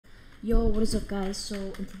Yo, what is up guys? So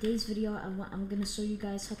in today's video I'm gonna show you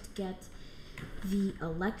guys how to get the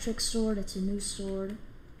electric sword. It's a new sword.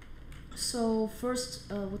 So first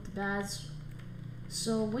with the badge,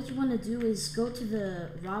 so what you want to do is go to the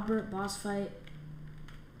Robert boss fight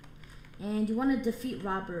and you want to defeat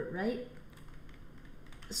Robert, right?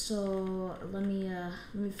 So let me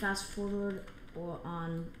fast forward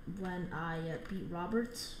on when I beat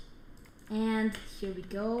Robert, and here we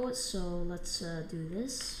go. So let's do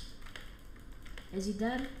this. Is he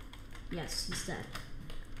dead? Yes, he's dead.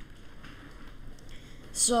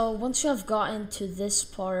 So once you have gotten to this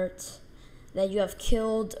part that you have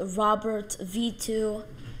killed Robert V2,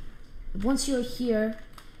 once you're here,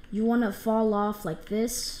 you want to fall off like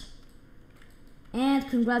this. And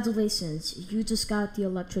congratulations, you just got the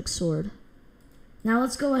electric sword. Now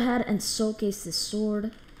let's go ahead and showcase this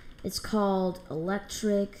sword. It's called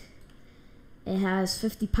Electric. It has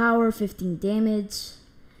 50 power, 15 damage.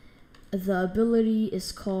 The ability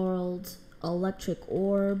is called Electric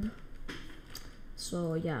Orb.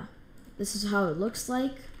 So yeah, this is how it looks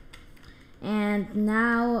like. And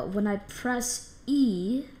now when I press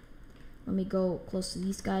E, let me go close to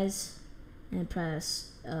these guys and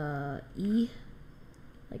press E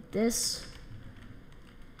like this.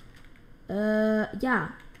 Yeah,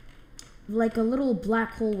 like a little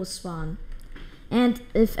black hole will spawn. And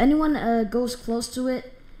if anyone goes close to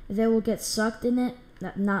it, they will get sucked in it.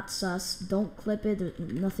 Not sus. Don't clip it.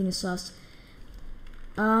 Nothing is sus.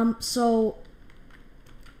 So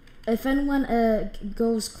if anyone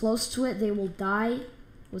goes close to it, they will die,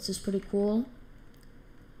 which is pretty cool.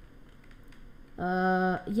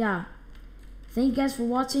 Yeah. Thank you guys for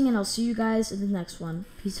watching, and I'll see you guys in the next one.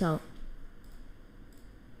 Peace out.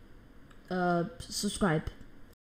 Subscribe.